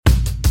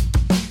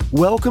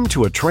Welcome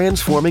to A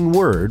Transforming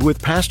Word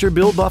with Pastor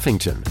Bill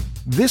Buffington.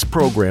 This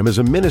program is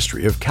a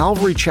ministry of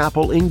Calvary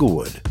Chapel,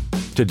 Inglewood.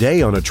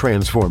 Today on A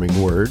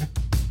Transforming Word.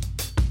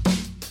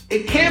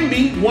 It can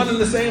be one and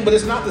the same, but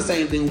it's not the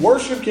same thing.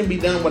 Worship can be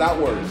done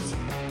without words.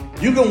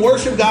 You can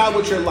worship God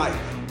with your life.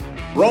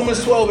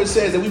 Romans 12, it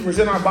says that we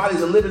present our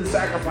bodies a living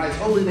sacrifice,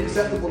 holy and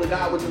acceptable to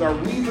God, which is our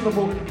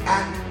reasonable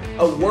act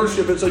of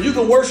worship. And so you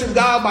can worship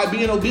God by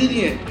being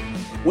obedient.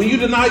 When you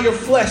deny your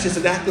flesh, it's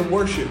an act of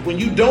worship. When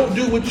you don't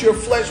do what your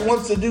flesh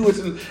wants to do, it's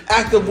an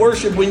act of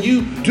worship. When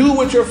you do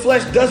what your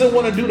flesh doesn't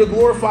want to do to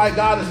glorify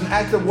God, it's an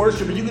act of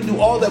worship. And you can do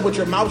all that with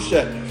your mouth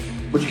shut,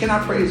 but you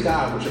cannot praise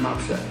God with your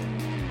mouth shut.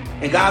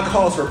 And God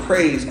calls for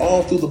praise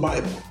all through the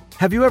Bible.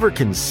 Have you ever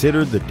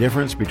considered the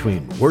difference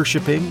between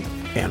worshiping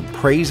and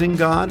praising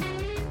God?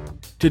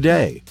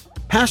 Today,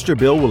 Pastor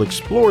Bill will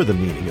explore the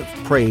meaning of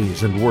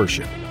praise and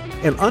worship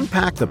and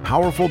unpack the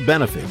powerful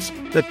benefits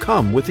that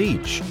come with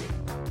each.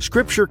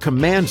 Scripture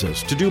commands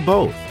us to do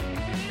both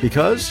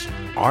because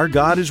our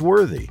God is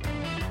worthy.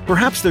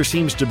 Perhaps there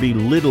seems to be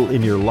little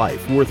in your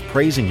life worth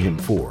praising Him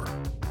for.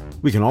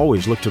 We can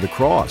always look to the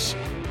cross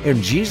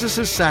and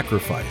Jesus'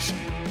 sacrifice,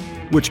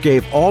 which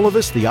gave all of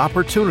us the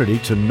opportunity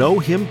to know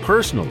Him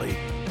personally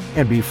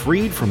and be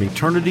freed from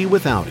eternity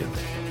without Him.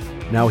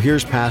 Now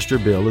here's Pastor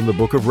Bill in the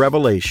book of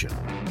Revelation,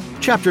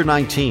 chapter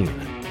 19,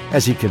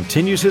 as he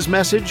continues his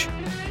message,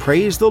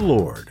 Praise the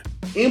Lord.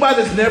 Anybody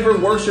that's never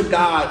worshiped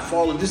God,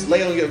 fall and just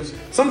lay on your,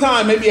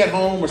 sometime maybe at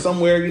home or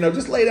somewhere,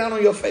 just lay down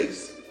on your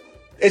face.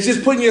 It's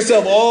just putting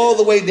yourself all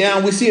the way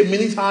down. We see it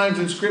many times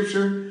in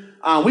Scripture.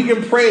 We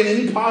can pray in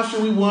any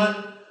posture we want.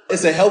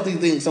 It's a healthy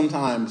thing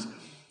sometimes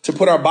to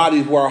put our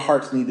bodies where our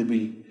hearts need to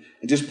be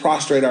and just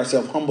prostrate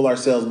ourselves, humble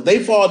ourselves. But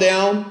they fall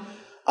down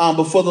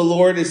before the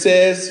Lord, it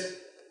says,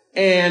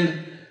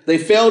 and they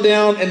fell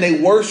down and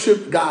they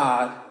worshiped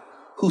God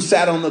who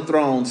sat on the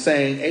throne,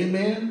 saying,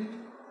 Amen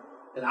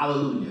and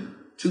Hallelujah.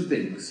 Two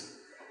things.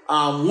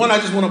 One, I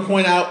just want to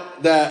point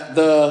out that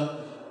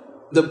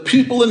the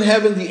people in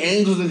heaven, the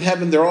angels in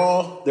heaven, they're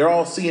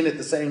all seeing it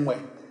the same way.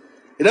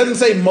 It doesn't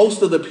say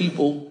most of the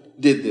people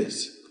did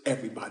this.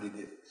 Everybody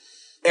did.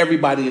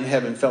 Everybody in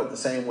heaven felt the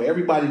same way.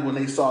 Everybody, when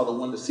they saw the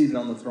one that's seated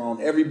on the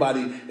throne,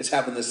 everybody is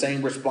having the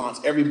same response.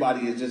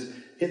 Everybody is just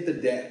hit the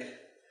deck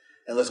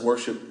and let's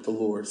worship the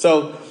Lord.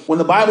 So when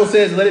the Bible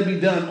says, let it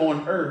be done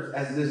on earth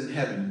as it is in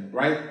heaven,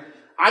 right?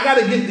 I got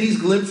to get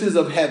these glimpses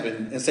of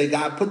heaven and say,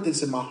 God, put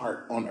this in my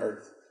heart on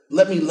earth.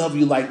 Let me love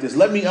you like this.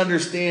 Let me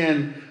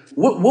understand.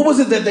 What was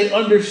it that they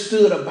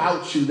understood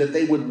about you that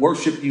they would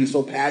worship you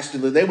so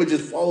passionately? They would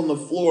just fall on the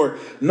floor.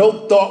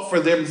 No thought for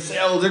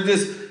themselves. They're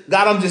just,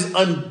 God, I'm just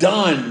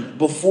undone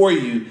before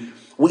you.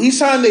 Well, each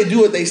time they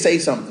do it, they say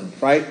something,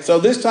 right? So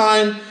this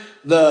time,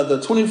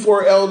 the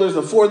 24 elders,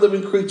 the 4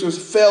 living creatures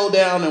fell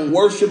down and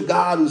worshiped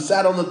God who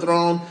sat on the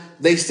throne.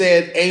 They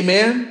said,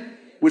 Amen,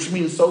 which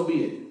means so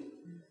be it.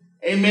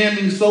 Amen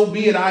means so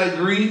be it, I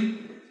agree.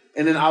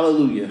 And then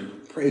hallelujah,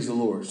 praise the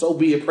Lord. So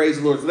be it, praise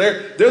the Lord. So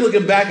they're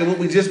looking back at what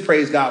we just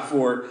praised God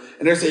for,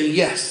 and they're saying,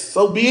 yes,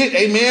 so be it,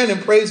 amen,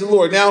 and praise the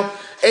Lord. Now,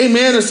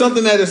 amen is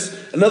something that is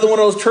another one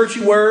of those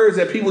churchy words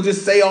that people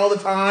just say all the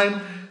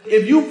time.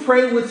 If you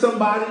pray with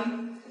somebody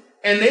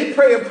and they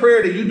pray a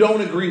prayer that you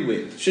don't agree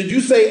with, should you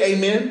say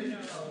amen?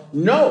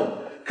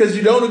 No, because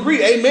you don't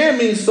agree. Amen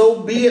means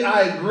so be it,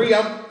 I agree.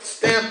 I'm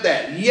stamped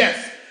that,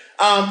 yes.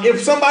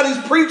 If somebody's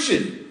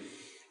preaching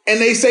and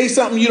they say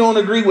something you don't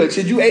agree with,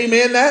 should you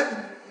amen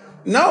that?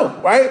 No,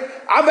 right?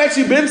 I've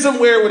actually been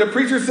somewhere where the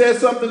preacher said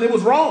something that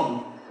was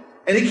wrong,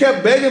 and he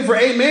kept begging for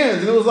amens,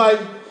 and it was like,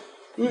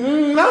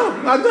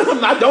 no,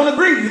 I don't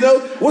agree.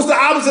 What's the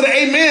opposite of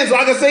amen? So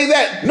I can say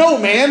that. No,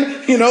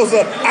 man. So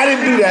I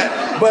didn't do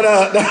that. But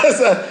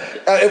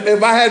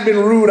if I had been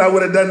rude, I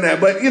would have done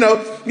that. But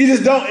you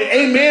just don't.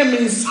 Amen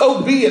means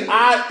so be it.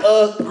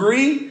 I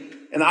agree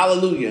and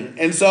hallelujah.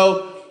 And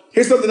so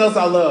here's something else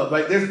I love.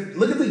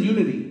 Look at the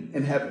unity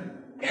in heaven.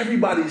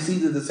 Everybody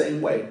sees it the same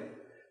way.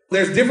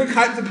 There's different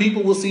kinds of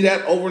people. We'll see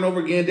that over and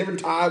over again, different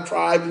tribes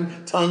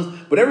and tongues.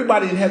 But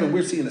everybody in heaven,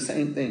 we're seeing the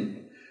same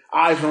thing.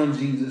 Eyes are on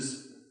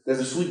Jesus. There's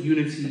a sweet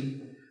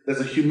unity. There's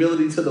a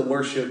humility to the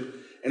worship.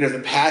 And there's a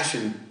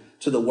passion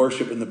to the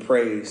worship and the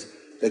praise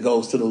that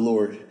goes to the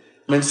Lord.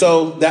 And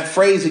so that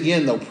phrase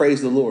again, though,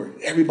 praise the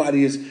Lord.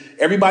 Everybody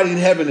in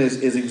heaven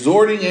is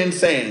exhorting and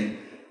saying,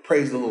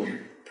 praise the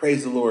Lord.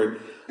 Praise the Lord.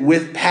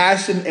 With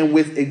passion and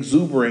with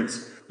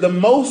exuberance. The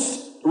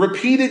most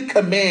repeated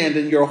command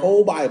in your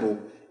whole Bible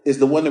is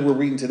the one that we're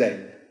reading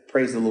today.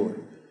 Praise the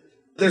Lord.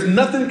 There's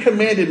nothing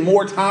commanded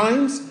more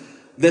times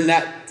than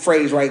that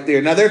phrase right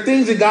there. Now, there are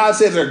things that God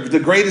says are the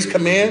greatest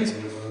commands,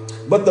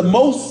 but the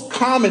most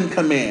common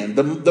command,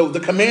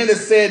 the command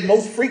that's said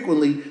most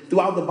frequently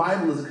throughout the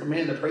Bible is a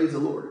command to praise the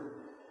Lord.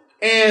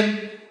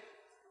 And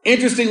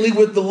interestingly,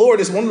 with the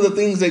Lord, it's one of the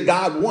things that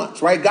God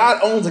wants, right?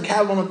 God owns a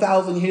cattle on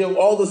 1,000 hills,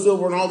 all the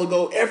silver and all the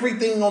gold.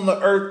 Everything on the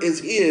earth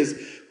is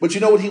His. But you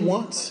know what He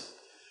wants?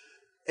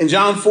 In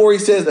John 4, He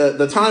says that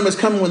the time is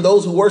coming when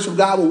those who worship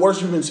God will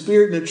worship Him in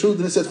spirit and in truth.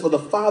 And it says, for the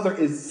Father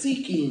is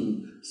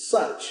seeking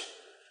such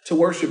to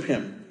worship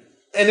Him.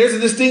 And there's a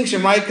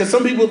distinction, right? Because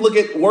some people look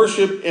at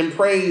worship and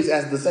praise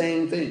as the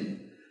same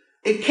thing.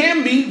 It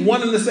can be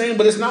one and the same,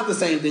 but it's not the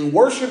same thing.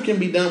 Worship can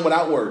be done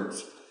without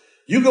words.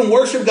 You can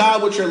worship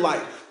God with your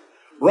life.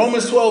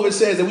 Romans 12, it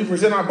says that we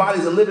present our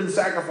bodies a living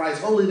sacrifice,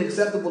 holy and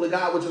acceptable to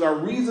God, which is our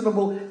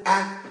reasonable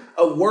act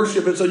of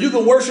worship. And so you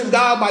can worship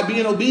God by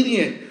being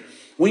obedient.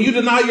 When you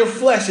deny your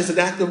flesh, it's an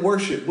act of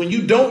worship. When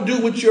you don't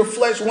do what your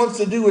flesh wants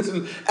to do, it's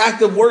an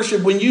act of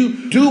worship. When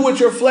you do what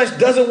your flesh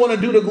doesn't want to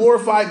do to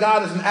glorify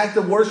God, it's an act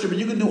of worship. And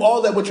you can do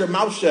all that with your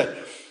mouth shut,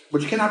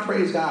 but you cannot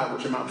praise God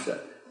with your mouth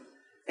shut.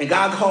 And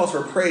God calls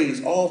for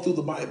praise all through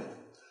the Bible.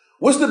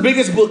 What's the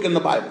biggest book in the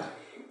Bible?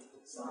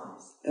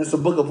 Psalms. And it's a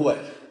book of what?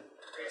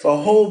 It's a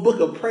whole book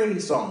of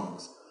praise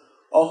songs.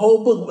 A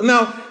whole book.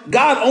 Now,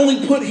 God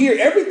only put here,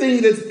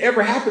 everything that's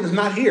ever happened is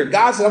not here.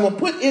 God said, I'm going to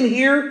put in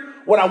here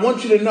what I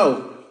want you to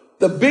know.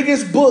 The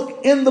biggest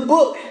book in the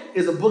book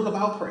is a book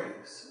about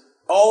praise.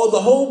 The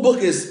whole book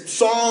is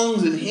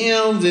songs and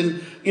hymns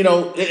and,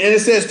 and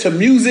it says to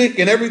music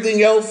and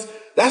everything else.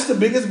 That's the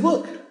biggest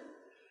book.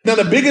 Now,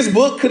 the biggest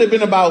book could have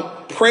been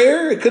about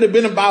prayer. It could have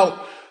been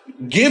about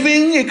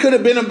giving. It could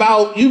have been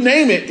about, you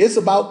name it. It's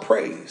about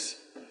praise.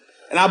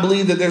 And I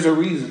believe that there's a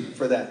reason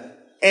for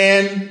that.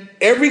 And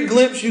every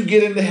glimpse you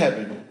get into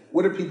heaven,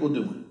 what are people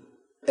doing?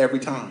 Every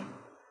time.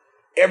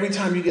 Every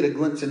time you get a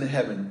glimpse into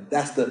heaven,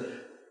 that's the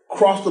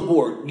across the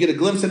board. You get a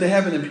glimpse into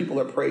heaven and people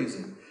are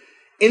praising.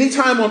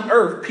 Anytime on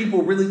earth,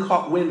 people really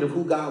caught wind of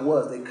who God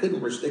was. They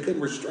couldn't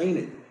restrain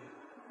it.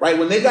 Right?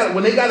 When they got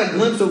a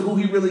glimpse of who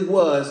he really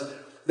was,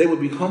 they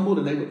would be humbled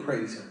and they would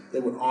praise him.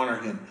 They would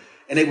honor him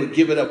and they would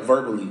give it up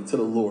verbally to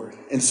the Lord.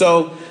 And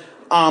so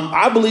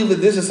I believe that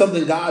this is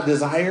something God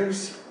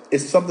desires.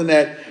 It's something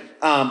that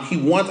he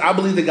wants. I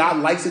believe that God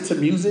likes it to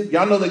music.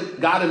 Y'all know that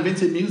God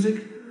invented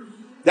music.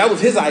 That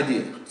was his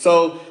idea.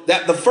 So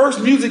that the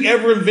first music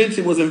ever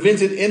invented was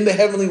invented in the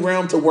heavenly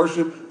realm to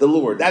worship the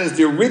Lord. That is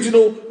the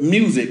original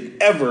music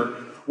ever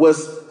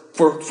was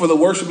for the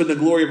worship and the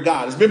glory of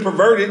God. It's been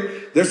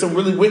perverted. There's some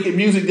really wicked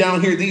music down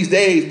here these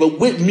days, but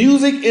with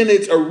music in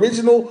its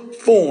original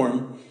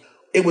form,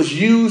 it was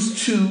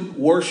used to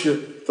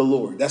worship the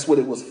Lord. That's what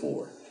it was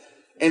for.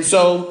 And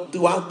so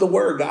throughout the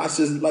word, God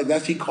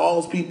says he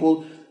calls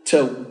people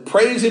to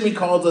praise him. He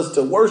calls us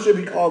to worship.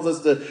 He calls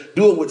us to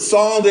do it with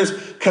song. There's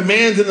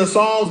commands in the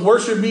Psalms.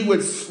 Worship me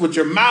with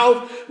your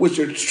mouth, with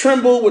your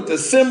tremble, with the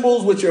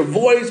cymbals, with your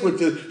voice, with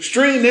the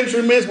stringed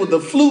instruments, with the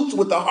flutes,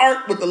 with the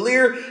harp, with the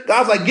lyre.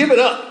 God's like, give it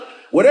up.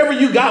 Whatever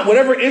you got,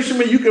 whatever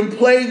instrument you can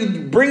play,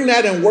 bring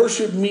that and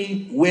worship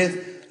me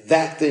with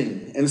that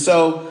thing. And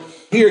so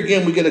here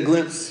again, we get a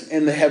glimpse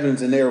in the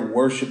heavens and they're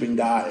worshiping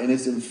God and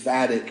it's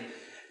emphatic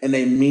and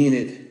they mean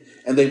it.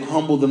 And they've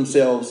humbled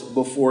themselves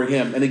before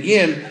him. And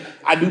again,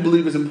 I do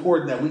believe it's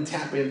important that we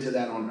tap into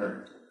that on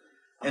earth.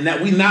 And that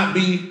we not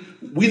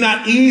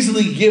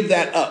easily give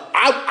that up.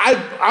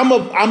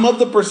 I'm of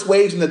the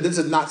persuasion that this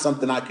is not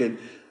something I could,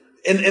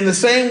 in the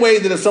same way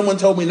that if someone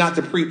told me not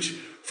to preach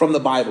from the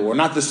Bible or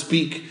not to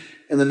speak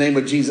in the name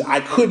of Jesus,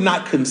 I could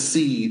not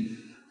concede.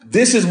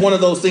 This is one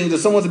of those things that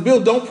someone said,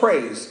 Bill, don't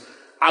praise.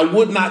 I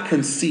would not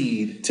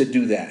concede to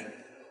do that.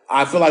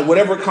 I feel like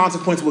whatever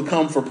consequence would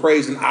come for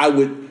praise, and I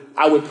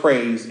would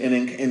praise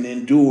and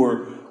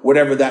endure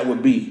whatever that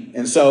would be.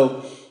 And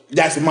so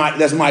that's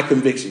my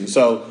conviction.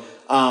 So,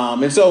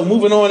 and so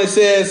moving on, it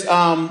says,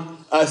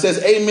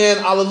 amen,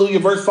 hallelujah.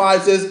 Verse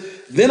 5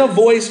 says, then a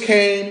voice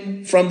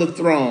came from the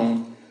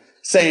throne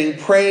saying,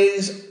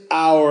 praise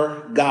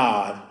our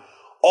God,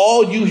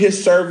 all you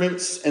his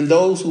servants and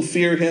those who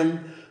fear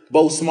him,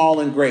 both small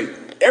and great.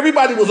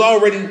 Everybody was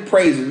already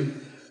praising,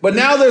 but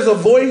now there's a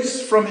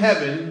voice from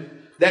heaven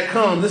that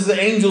comes. This is an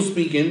angel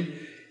speaking.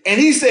 And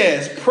he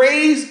says,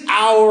 praise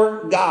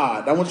our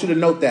God. I want you to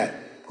note that.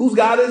 Whose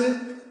God is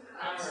it?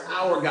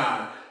 Our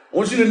God. I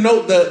want you to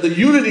note the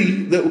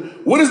unity.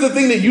 What is the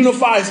thing that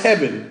unifies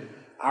heaven?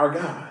 Our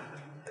God.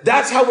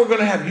 That's how we're going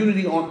to have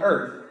unity on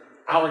earth.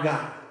 Our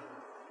God.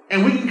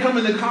 And we can come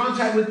into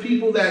contact with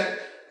people that,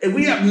 if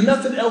we have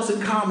nothing else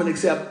in common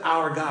except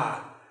our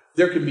God,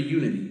 there can be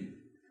unity.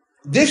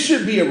 This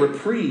should be a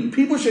reprieve.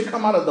 People should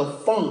come out of the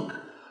funk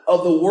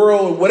of the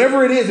world,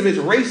 whatever it is, if it's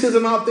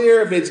racism out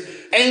there, if it's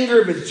anger,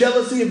 if it's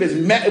jealousy, if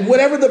it's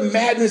whatever the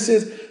madness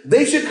is,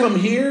 they should come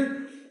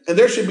here and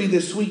there should be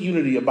this sweet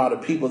unity about a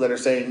people that are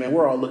saying, man,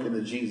 we're all looking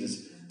to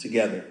Jesus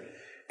together.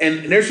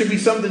 And there should be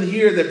something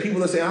here that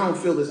people are saying, I don't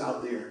feel this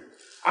out there.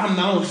 I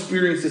don't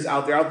experience this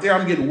out there. Out there,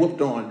 I'm getting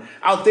whooped on.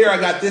 Out there, I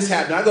got this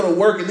happening. I go to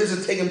work and this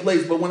is taking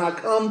place. But when I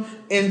come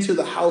into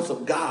the house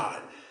of God,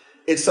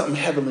 it's something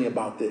heavenly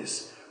about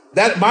this.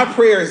 That my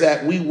prayer is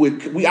that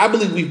I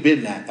believe we've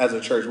been that as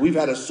a church. We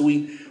have a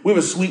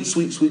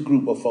sweet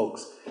group of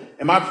folks.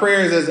 And my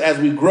prayer is as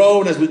we grow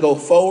and as we go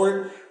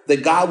forward,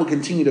 that God will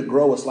continue to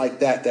grow us like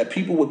that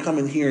people would come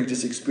in here and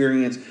just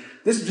experience,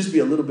 this would just be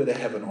a little bit of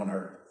heaven on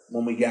earth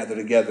when we gather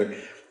together.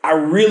 I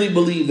really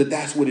believe that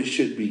that's what it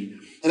should be.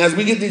 And as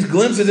we get these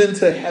glimpses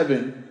into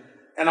heaven,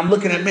 and I'm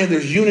looking at, man,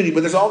 there's unity,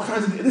 but there's all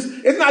kinds of,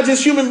 it's not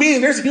just human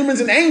beings, there's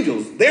humans and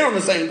angels. They're on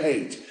the same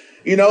page.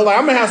 You know, like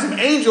I'm going to have some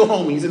angel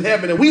homies in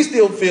heaven and we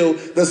still feel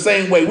the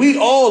same way. We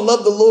all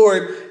love the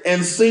Lord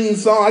and sing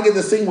songs. I get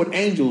to sing with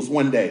angels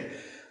one day.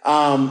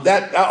 All of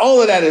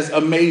that is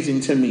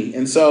amazing to me.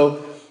 And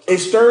so it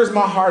stirs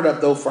my heart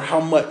up, though, for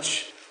how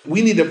much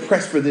we need to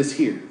press for this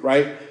here,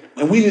 right?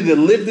 And we need to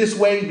live this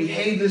way,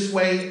 behave this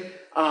way,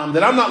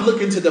 that I'm not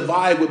looking to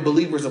divide with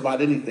believers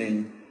about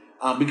anything,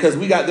 because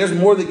there's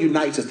more that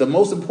unites us. The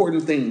most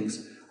important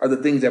things are the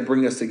things that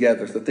bring us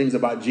together. It's the things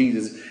about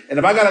Jesus. And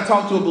if I got to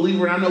talk to a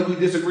believer and I know we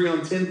disagree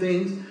on 10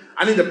 things,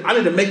 I need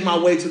to make my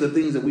way to the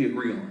things that we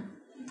agree on.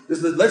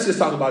 Let's just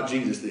talk about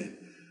Jesus then.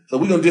 So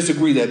we're going to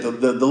disagree that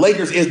the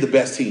Lakers is the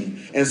best team.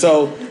 And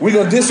so we're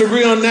going to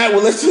disagree on that.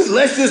 Well, let's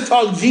just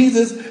talk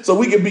Jesus so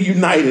we can be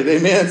united.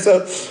 Amen.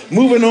 So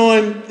moving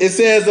on, it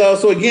says,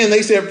 so again,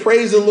 they said,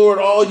 praise the Lord,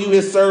 all you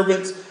his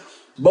servants,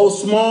 both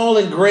small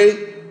and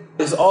great,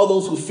 is all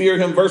those who fear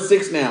him. Verse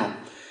 6 now.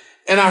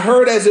 And I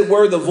heard, as it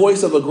were, the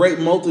voice of a great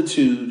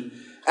multitude,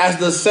 as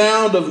the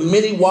sound of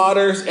many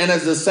waters, and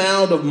as the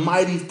sound of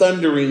mighty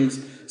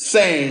thunderings,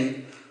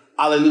 saying,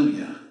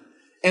 Hallelujah.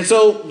 And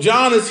so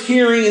John is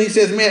hearing, and he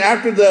says, man,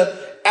 after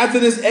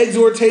this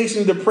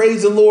exhortation to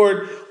praise the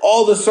Lord,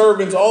 all the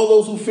servants, all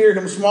those who fear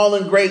him, small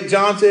and great,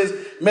 John says,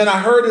 man, I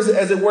heard,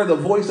 as it were, the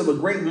voice of a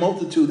great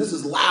multitude. This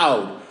is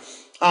loud.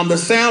 The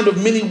sound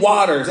of many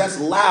waters, that's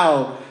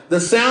loud. The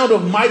sound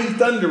of mighty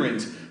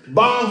thunderings.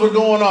 Bombs were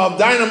going off,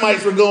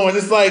 dynamites were going.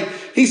 It's like,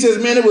 he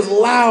says, man, it was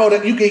loud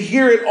and you could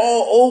hear it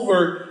all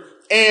over.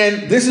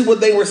 And this is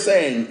what they were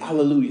saying,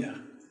 hallelujah.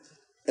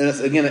 And it's,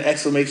 again, an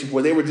exclamation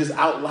point. They were just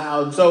out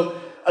loud. So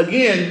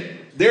again,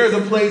 there's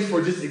a place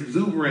for just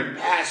exuberant,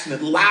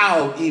 passionate,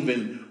 loud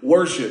even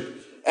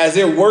worship as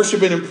they're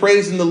worshiping and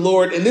praising the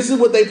Lord. And this is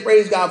what they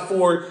praise God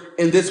for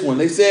in this one.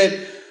 They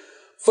said,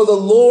 for the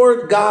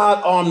Lord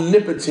God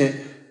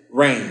omnipotent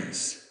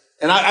reigns.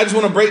 And I just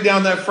want to break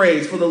down that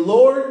phrase. For the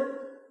Lord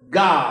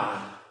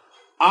God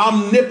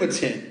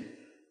omnipotent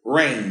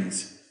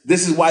reigns.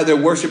 This is why they're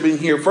worshiping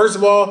here. First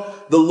of all,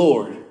 the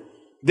Lord.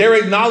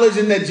 They're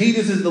acknowledging that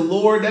Jesus is the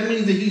Lord. That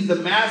means that he's the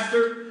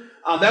master.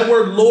 That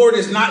word Lord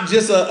is not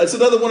just it's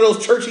another one of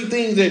those churchy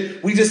things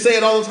that we just say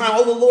it all the time.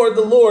 Oh, the Lord,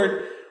 the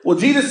Lord. Well,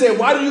 Jesus said,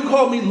 why do you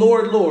call me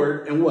Lord,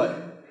 Lord? And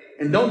what?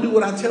 And don't do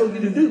what I tell you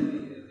to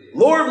do.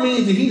 Lord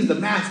means that he's the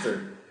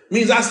master.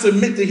 Means I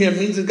submit to him.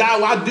 Means that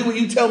God, well, I do what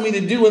you tell me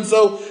to do. And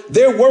so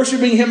they're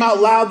worshiping him out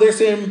loud. They're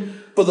saying,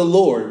 for the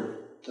Lord.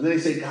 And then they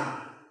say,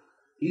 God.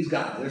 He's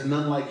God. There's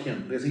none like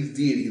him. He's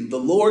deity. The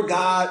Lord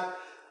God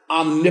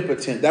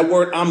omnipotent. That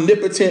word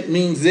omnipotent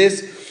means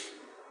this.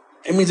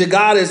 It means that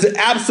God is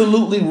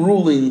absolutely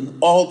ruling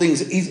all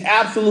things. He's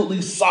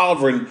absolutely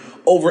sovereign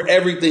over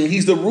everything.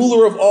 He's the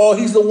ruler of all.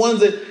 He's the one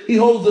that he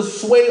holds the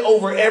sway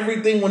over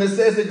everything. When it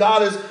says that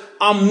God is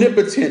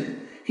omnipotent,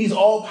 he's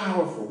all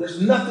powerful.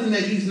 There's nothing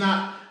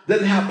that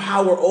doesn't have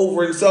power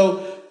over. And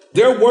so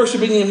they're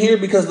worshiping him here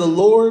because the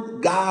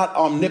Lord God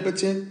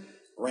omnipotent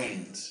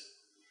reigns.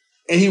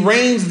 And he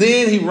reigns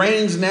then, he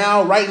reigns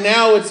now. Right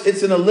now,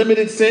 it's in a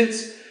limited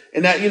sense.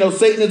 And that,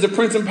 Satan is the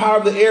prince and power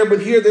of the air.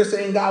 But here they're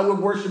saying, God, we're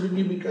worshiping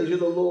you because you're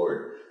the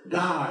Lord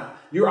God.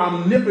 You're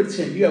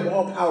omnipotent. You have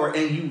all power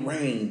and you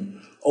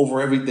reign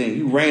over everything.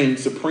 You reign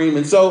supreme.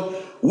 And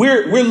so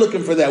we're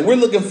looking for that. We're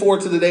looking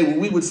forward to the day when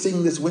we would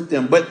sing this with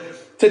them. But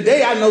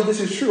today, I know this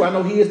is true. I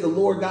know he is the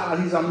Lord God.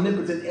 He's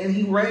omnipotent and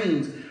he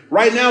reigns.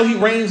 Right now, he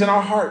reigns in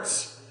our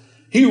hearts.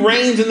 He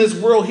reigns in this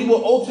world. He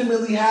will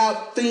ultimately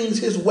have things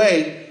his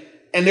way.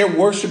 And they're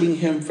worshiping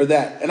him for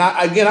that. And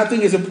I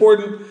think it's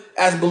important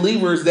as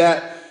believers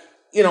that,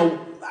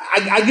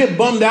 I get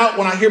bummed out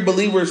when I hear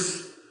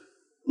believers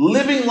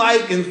living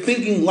like and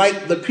thinking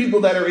like the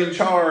people that are in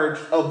charge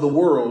of the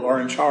world are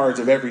in charge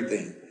of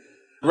everything.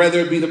 Whether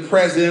it be the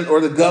president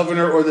or the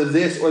governor or the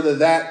this or the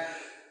that.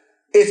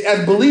 It's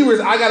as believers,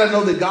 I got to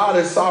know that God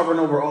is sovereign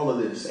over all of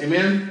this.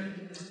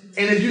 Amen.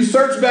 And as you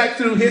search back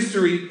through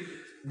history,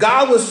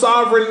 God was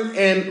sovereign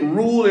and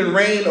ruled and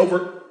reigned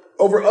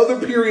over other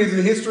periods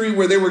in history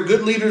where there were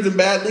good leaders and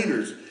bad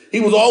leaders. He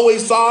was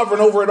always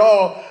sovereign over it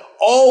all.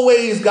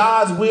 Always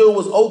God's will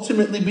was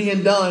ultimately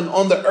being done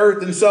on the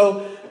earth. And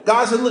so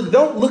God said, look,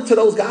 don't look to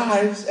those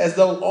guys as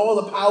though all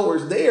the power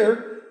is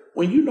there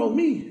when you know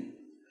me.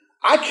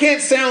 I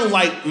can't sound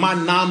like my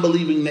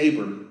non-believing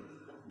neighbor.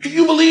 Do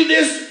you believe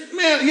this?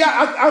 Man,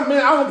 yeah,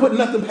 I don't put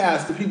nothing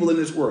past the people in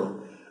this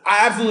world.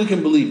 I absolutely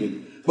can believe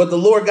it. But the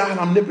Lord God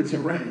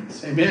omnipotent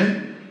reigns.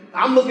 Amen.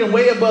 I'm looking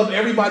way above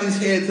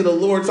everybody's head to the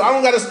Lord. So I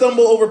don't got to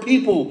stumble over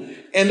people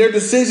and their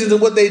decisions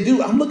and what they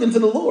do. I'm looking to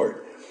the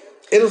Lord.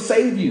 It'll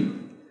save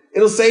you.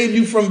 It'll save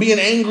you from being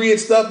angry at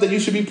stuff that you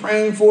should be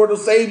praying for. It'll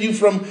save you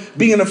from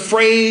being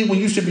afraid when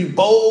you should be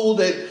bold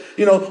at,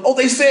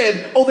 they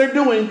said, they're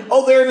doing,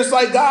 they're just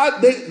like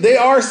God. They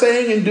are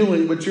saying and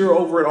doing, but you're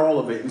over at all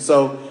of it. And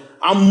so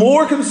I'm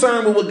more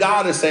concerned with what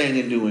God is saying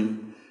and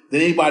doing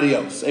than anybody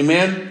else.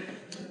 Amen.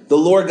 The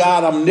Lord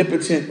God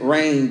omnipotent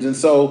reigns. And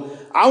so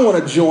I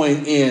want to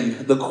join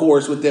in the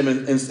chorus with them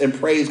and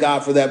praise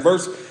God for that.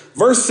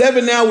 Verse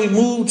 7, now we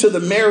move to the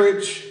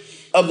marriage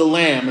of the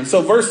Lamb. And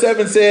so verse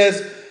 7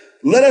 says,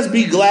 Let us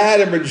be glad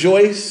and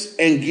rejoice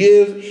and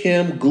give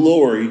him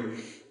glory,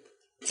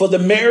 for the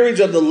marriage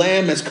of the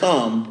Lamb has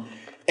come,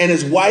 and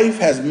his wife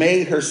has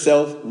made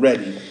herself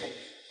ready.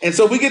 And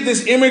so we get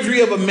this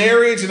imagery of a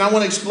marriage, and I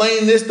want to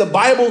explain this. The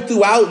Bible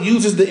throughout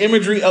uses the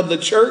imagery of the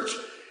church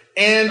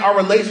and our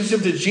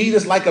relationship to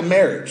Jesus like a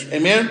marriage.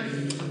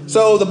 Amen?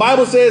 So the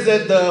Bible says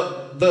that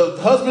the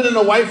husband and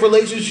the wife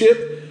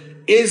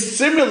relationship is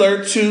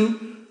similar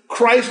to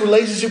Christ's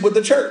relationship with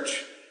the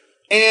church.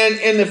 And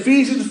in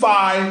Ephesians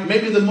 5,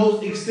 maybe the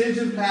most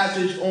extensive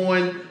passage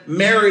on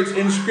marriage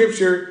in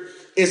Scripture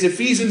is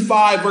Ephesians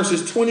 5,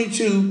 verses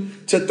 22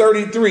 to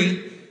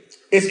 33.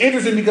 It's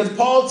interesting because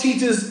Paul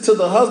teaches to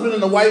the husband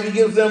and the wife. He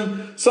gives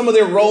them some of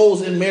their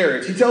roles in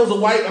marriage. He tells the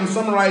wife, I'm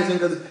summarizing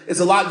because it's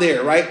a lot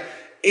there, right?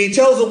 He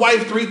tells the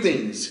wife three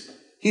things.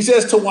 He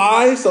says to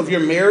wives, so if you're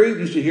married,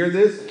 you should hear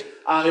this.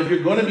 If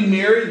you're going to be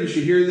married, you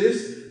should hear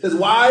this. He says,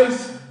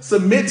 wives,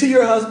 submit to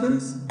your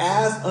husbands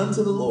as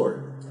unto the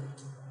Lord.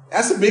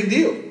 That's a big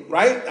deal,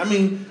 right? I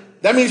mean,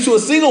 that means to a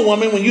single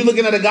woman, when you're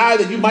looking at a guy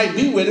that you might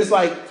be with, it's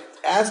like,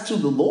 as to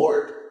the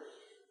Lord.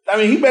 I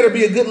mean, he better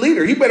be a good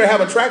leader. He better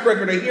have a track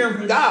record of hearing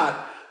from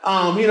God.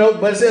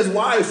 But it says,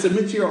 wives,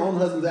 submit to your own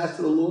husbands as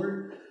to the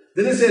Lord.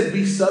 Then it says,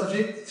 be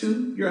subject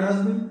to your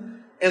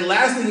husband. And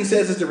last thing he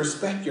says is to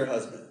respect your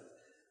husband.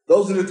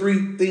 Those are the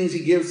three things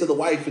he gives to the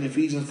wife in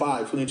Ephesians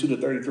 5, 22 to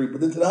 33.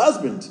 But then to the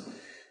husbands,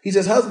 he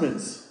says,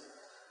 husbands,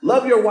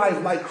 love your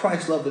wife like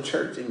Christ loved the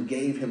church and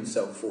gave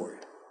himself for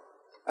it.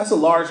 That's a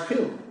large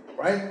pill,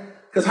 right?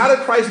 Because how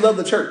did Christ love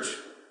the church?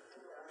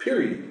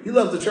 Period. He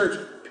loves the church,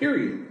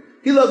 period.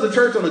 He loves the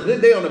church on a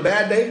good day, on a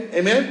bad day.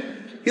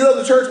 Amen? He loves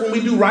the church when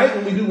we do right,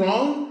 when we do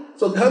wrong.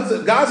 So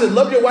God said,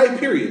 love your wife,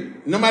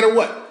 period. No matter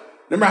what.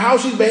 No matter how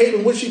she's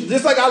behaving,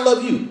 just like I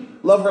love you.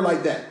 Love her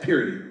like that,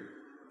 period.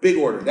 Big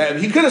order.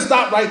 He could have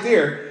stopped right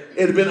there. It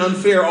would have been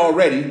unfair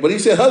already. But he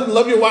said, husband,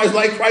 love your wives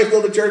like Christ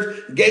loved the church,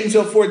 gave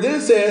himself for it. Then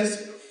it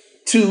says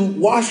to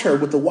wash her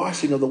with the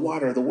washing of the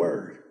water of the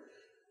word.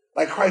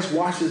 Like Christ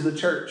washes the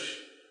church.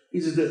 He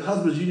says that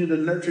husbands, you need to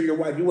nurture your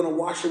wife. You want to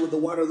wash her with the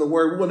water of the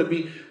word. We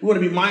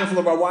want to be mindful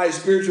of our wives'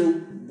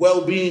 spiritual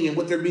well-being and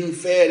what they're being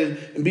fed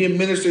and being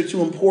ministered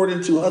to and poured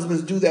into.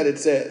 Husbands do that, it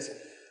says.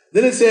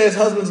 Then it says,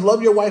 husbands,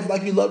 love your wife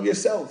like you love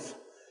yourself.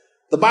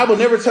 The Bible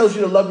never tells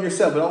you to love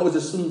yourself. It always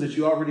assumes that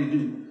you already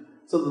do.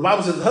 So the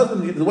Bible says,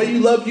 husband, the way you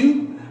love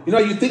you,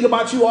 you think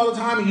about you all the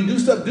time and you do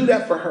stuff, do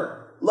that for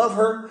her. Love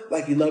her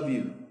like you love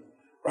you,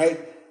 right?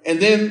 And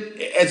then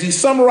as he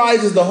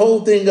summarizes the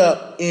whole thing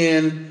up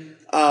in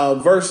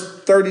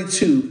verse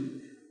 32,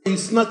 he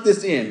snuck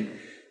this in.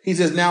 He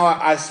says, now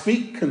I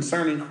speak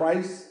concerning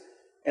Christ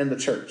and the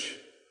church.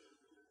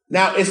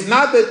 Now, it's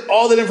not that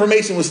all that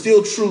information was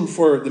still true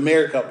for the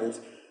married couples,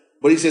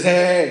 but he says,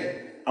 hey,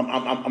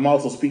 I'm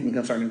also speaking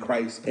concerning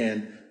Christ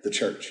and the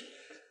church.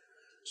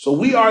 So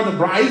we are the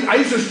bride. I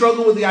used to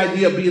struggle with the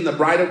idea of being the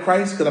bride of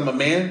Christ because I'm a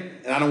man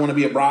and I don't want to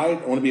be a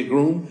bride. I want to be a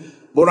groom.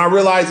 But when I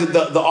realized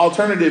that the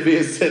alternative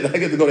is that I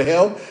get to go to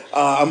hell,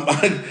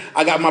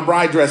 I got my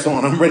bride dress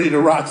on. I'm ready to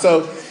rock.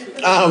 So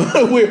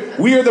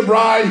we are the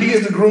bride. He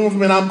is the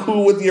groomsman. I'm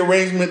cool with the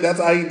arrangement. That's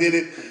how he did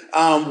it.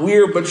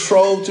 We're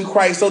betrothed to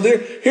Christ. So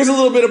here's a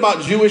little bit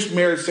about Jewish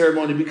marriage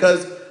ceremony,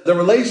 because the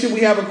relationship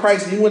we have with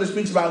Christ, and even what it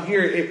speaks about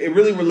here, it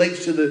really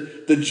relates to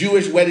the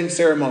Jewish wedding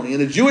ceremony.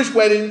 In a Jewish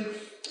wedding,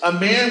 a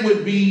man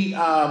would be,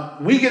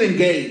 we get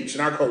engaged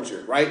in our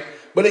culture, right?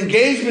 But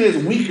engagement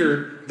is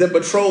weaker than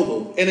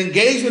betrothal. In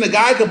engagement, a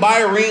guy could buy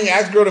a ring,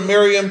 ask a girl to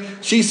marry him.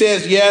 She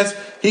says yes.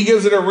 He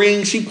gives her a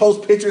ring. She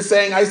posts pictures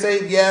saying, I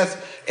say yes.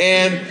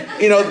 And,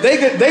 they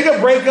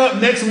could break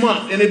up next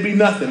month and it'd be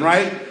nothing,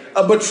 right?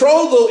 A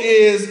betrothal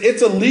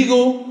it's a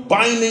legal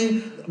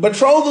binding.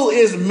 Betrothal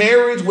is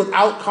marriage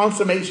without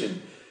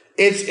consummation.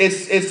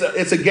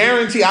 It's a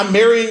guarantee. I'm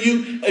marrying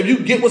you. If you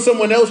get with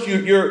someone else,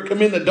 you're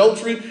committing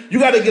adultery. You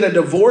got to get a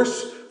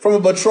divorce from a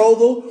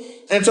betrothal.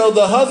 And so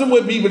the husband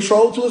would be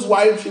betrothed to his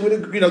wife. They're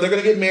going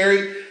to get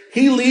married.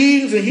 He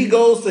leaves and he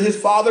goes to his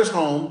father's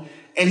home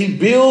and he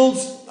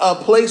builds a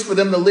place for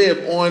them to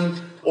live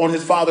on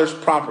his father's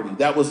property.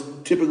 That was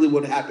typically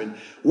what happened.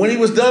 When he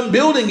was done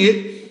building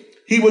it,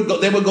 they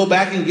would go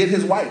back and get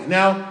his wife.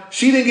 Now,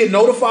 she didn't get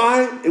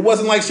notified. It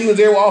wasn't like she was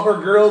there with all her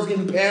girls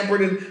getting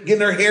pampered and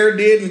getting her hair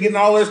did and getting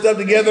all their stuff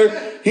together.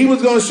 He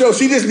was going to show.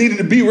 She just needed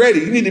to be ready.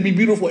 You need to be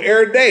beautiful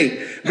every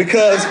day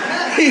because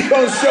he's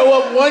going to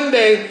show up one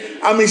day.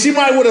 I mean, she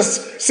might would have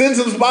sent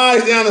some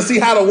spies down to see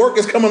how the work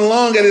is coming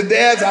along at his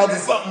dad's house or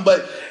something.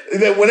 But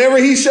whenever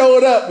he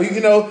showed up,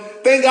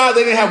 thank God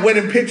they didn't have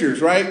wedding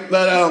pictures, right?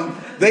 But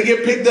they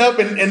get picked up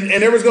and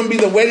there was going to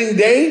be the wedding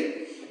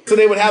day. So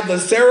they would have the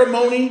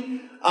ceremony.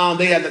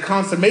 They had the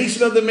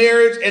consummation of the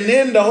marriage. And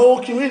then the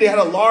whole community had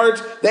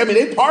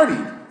they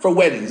partied for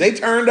weddings. They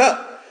turned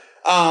up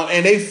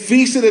and they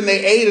feasted and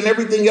they ate and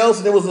everything else.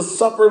 And it was a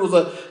supper.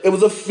 It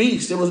was a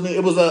feast. It was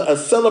a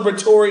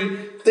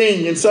celebratory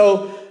thing. And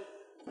so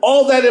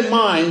all that in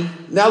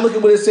mind, now look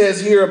at what it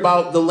says here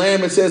about the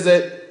Lamb. It says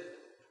that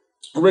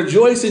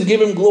rejoice and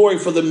give him glory,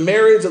 for the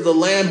marriage of the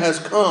Lamb has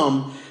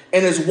come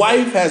and his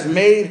wife has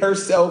made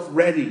herself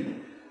ready.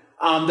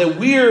 that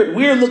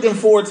we're looking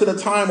forward to the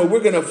time where we're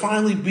going to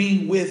finally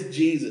be with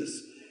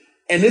Jesus.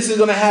 And this is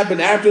going to happen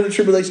after the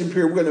tribulation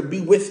period. We're going to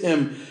be with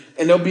him.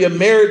 And there'll be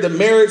the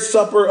marriage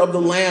supper of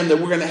the Lamb that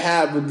we're going to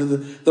have.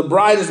 The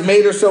bride has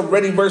made herself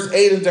ready, verse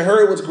 8, and to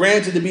her it was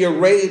granted to be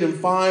arrayed in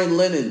fine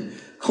linen,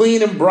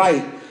 clean and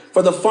bright.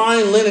 For the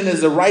fine linen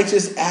is the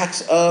righteous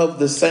acts of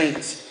the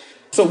saints.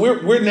 So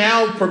we're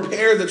now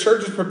prepared. The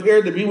church is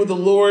prepared to be with the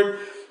Lord.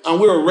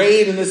 We're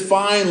arrayed in this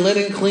fine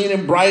linen, clean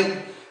and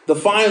bright. The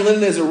fine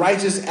linen is the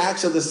righteous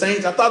acts of the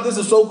saints. I thought this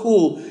was so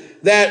cool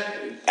that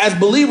as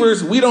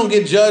believers, we don't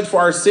get judged for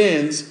our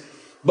sins,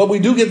 but we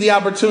do get the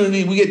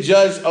opportunity. We get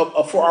judged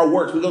for our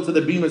works. We go to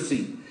the Bema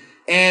seat.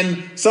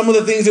 And some of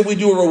the things that we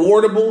do are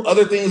rewardable.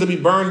 Other things will be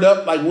burned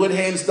up like wood,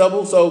 hay, and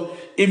stubble. So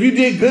if you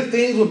did good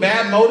things with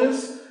bad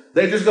motives,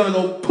 they're just going to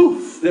go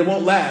poof. They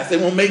won't last. They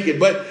won't make it.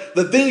 But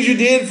the things you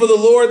did for the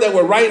Lord that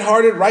were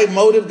right-hearted, right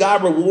motive,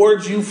 God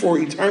rewards you for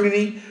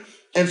eternity.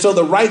 And so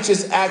the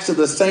righteous acts of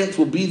the saints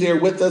will be there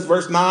with us.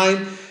 Verse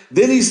 9,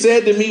 then he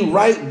said to me,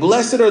 right,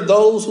 blessed are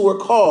those who are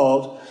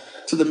called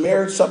to the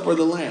marriage supper of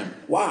the Lamb.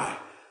 Why?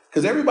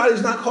 Because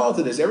everybody's not called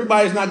to this.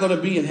 Everybody's not going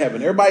to be in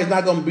heaven. Everybody's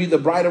not going to be the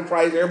bride of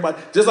Christ.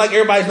 Just like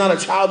everybody's not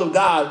a child of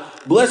God.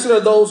 Blessed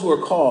are those who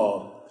are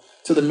called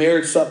to the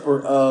marriage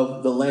supper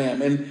of the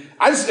Lamb. And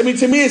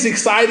to me, it's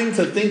exciting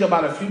to think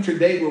about a future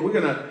day where we're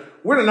gonna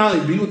not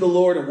only be with the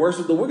Lord and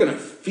worship the Lord, we're gonna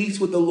feast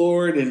with the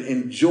Lord and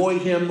enjoy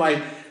him.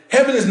 Like,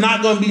 heaven is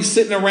not going to be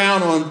sitting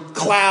around on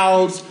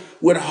clouds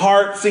with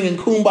harps singing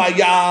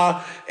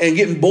Kumbaya and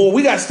getting bored.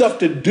 We got stuff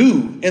to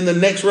do in the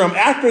next realm.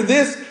 After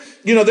this,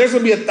 there's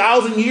going to be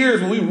 1,000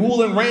 years where we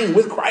rule and reign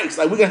with Christ.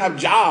 Like, we're going to have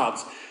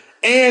jobs.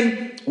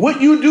 And what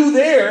you do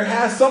there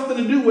has something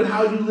to do with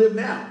how you live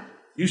now.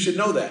 You should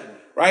know that,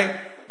 right?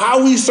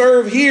 How we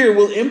serve here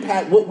will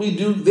impact what we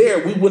do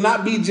there. We will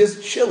not be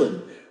just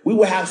chilling. We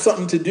will have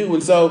something to do.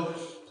 And so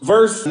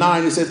verse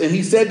 9, it says, and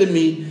he said to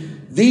me,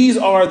 these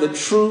are the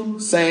true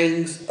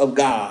sayings of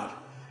God.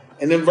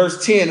 And then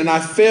verse 10, and I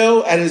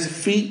fell at his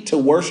feet to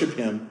worship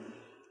him.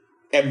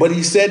 But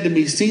he said to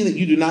me, see that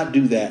you do not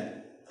do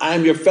that. I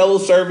am your fellow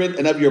servant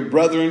and of your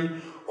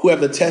brethren who have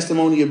the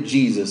testimony of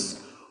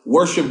Jesus.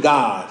 Worship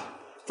God,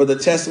 for the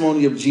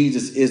testimony of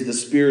Jesus is the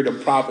spirit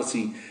of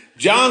prophecy.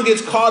 John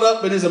gets caught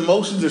up in his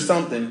emotions or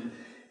something,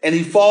 and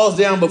he falls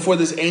down before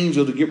this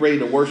angel to get ready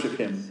to worship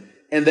him.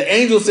 And the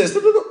angel says,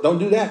 no, don't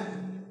do that.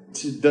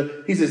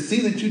 He says,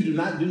 see that you do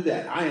not do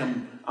that.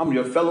 I'm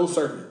your fellow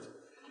servant.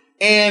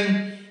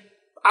 And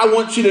I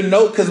want you to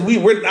know, because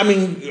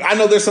I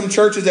know there's some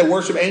churches that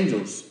worship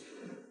angels,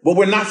 but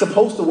we're not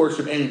supposed to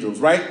worship angels,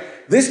 right?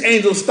 This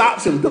angel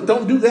stops him.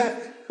 Don't do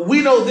that.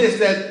 We know this,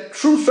 that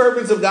true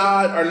servants of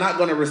God are not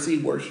going to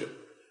receive worship.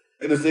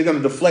 They're going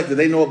to deflect it.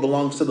 They know it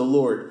belongs to the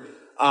Lord.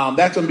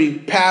 That's going to be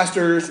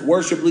pastors,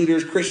 worship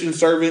leaders, Christian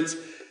servants.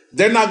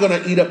 They're not going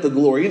to eat up the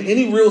glory.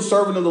 Any real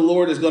servant of the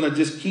Lord is going to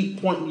just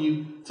keep pointing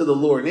you to the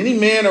Lord. And any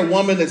man or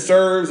woman that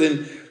serves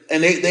and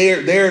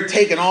they're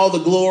taking all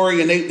the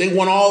glory and they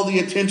want all the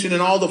attention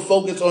and all the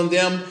focus on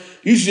them,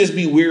 you should just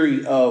be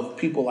weary of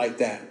people like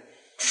that.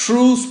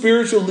 True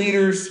spiritual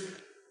leaders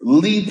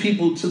lead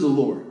people to the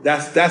Lord.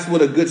 That's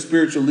what a good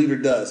spiritual leader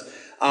does.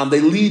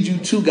 They lead you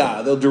to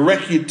God. They'll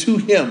direct you to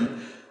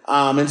him.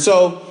 And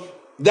so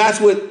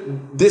that's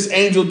what this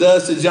angel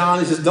does to John.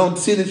 He says, don't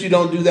see that you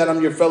don't do that.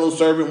 I'm your fellow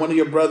servant, one of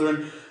your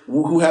brethren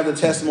who have the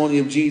testimony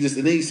of Jesus.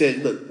 And then he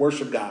said, look,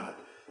 worship God.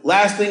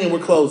 Last thing, and we're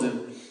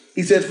closing.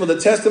 He says, for the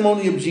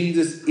testimony of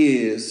Jesus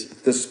is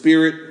the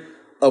spirit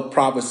of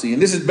prophecy.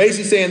 And this is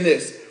basically saying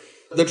this.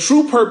 The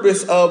true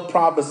purpose of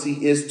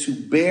prophecy is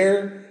to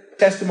bear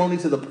testimony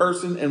to the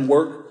person and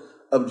work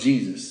of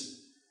Jesus.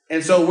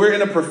 And so we're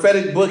in a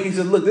prophetic book. He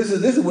says, look, this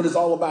is what it's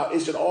all about.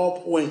 It should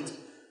all point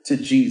to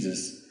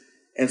Jesus.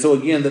 And so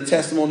again, the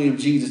testimony of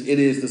Jesus, it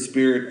is the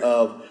spirit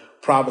of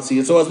prophecy.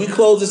 And so as we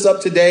close this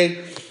up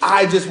today,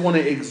 I just want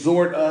to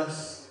exhort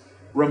us,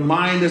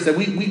 remind us that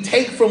we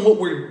take from what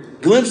we're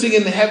glimpsing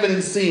into heaven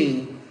and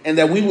seeing, and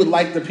that we would,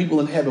 like the people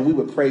in heaven, we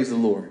would praise the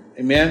Lord.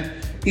 Amen.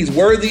 He's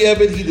worthy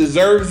of it. He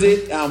deserves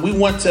it. We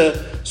want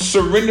to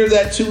surrender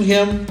that to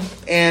him.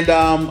 And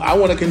I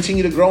want to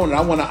continue to grow in it.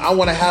 I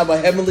want to have a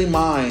heavenly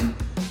mind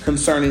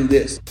concerning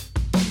this.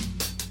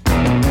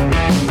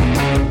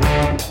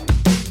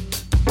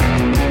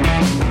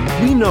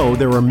 We know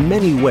there are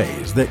many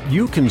ways that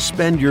you can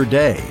spend your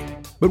day,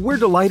 but we're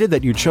delighted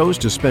that you chose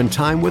to spend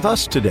time with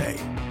us today,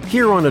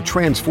 here on A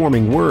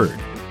Transforming Word.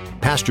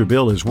 Pastor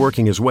Bill is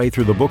working his way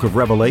through the book of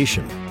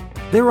Revelation.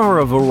 There are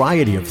a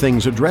variety of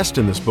things addressed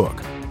in this book.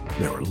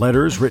 There are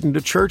letters written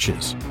to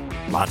churches,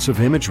 lots of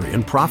imagery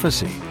and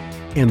prophecy,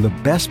 and the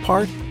best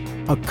part,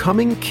 a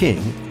coming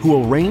king who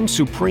will reign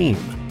supreme.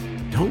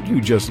 Don't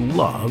you just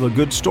love a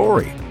good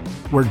story?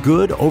 Where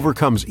good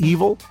overcomes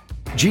evil?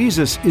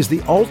 Jesus is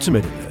the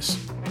ultimate in this,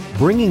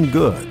 bringing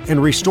good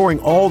and restoring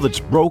all that's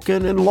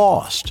broken and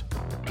lost.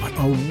 What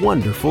a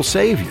wonderful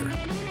Savior.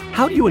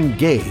 How do you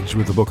engage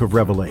with the book of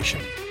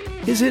Revelation?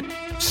 Is it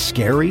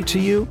scary to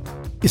you?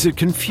 Is it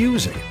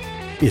confusing?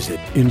 Is it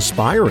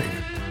inspiring?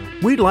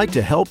 We'd like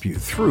to help you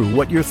through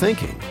what you're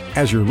thinking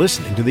as you're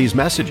listening to these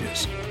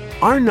messages.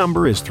 Our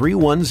number is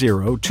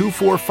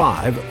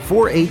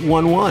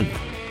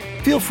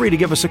 310-245-4811. Feel free to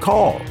give us a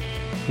call.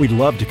 We'd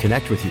love to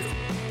connect with you.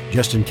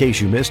 Just in case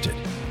you missed it,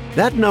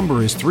 that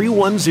number is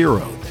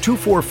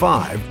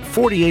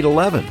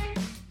 310-245-4811.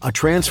 A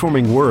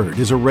Transforming Word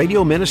is a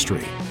radio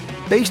ministry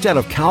based out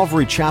of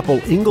Calvary Chapel,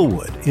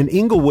 Inglewood, in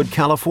Inglewood,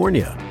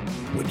 California.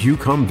 Would you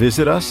come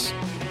visit us?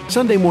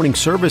 Sunday morning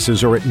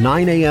services are at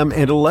 9 a.m.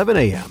 and 11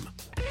 a.m.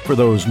 For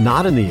those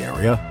not in the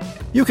area,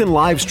 you can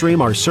live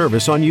stream our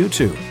service on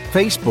YouTube,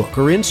 Facebook,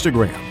 or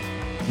Instagram.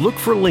 Look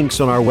for links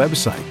on our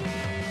website,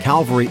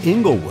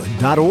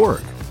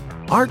 calvaryinglewood.org.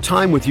 Our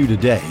time with you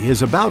today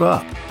is about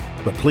up,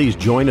 but please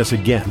join us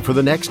again for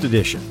the next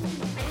edition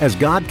as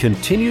God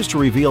continues to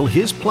reveal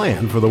His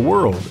plan for the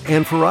world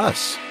and for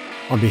us.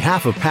 On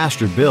behalf of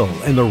Pastor Bill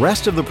and the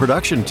rest of the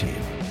production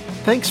team,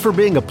 thanks for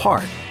being a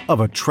part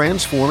of A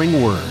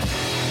Transforming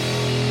Word.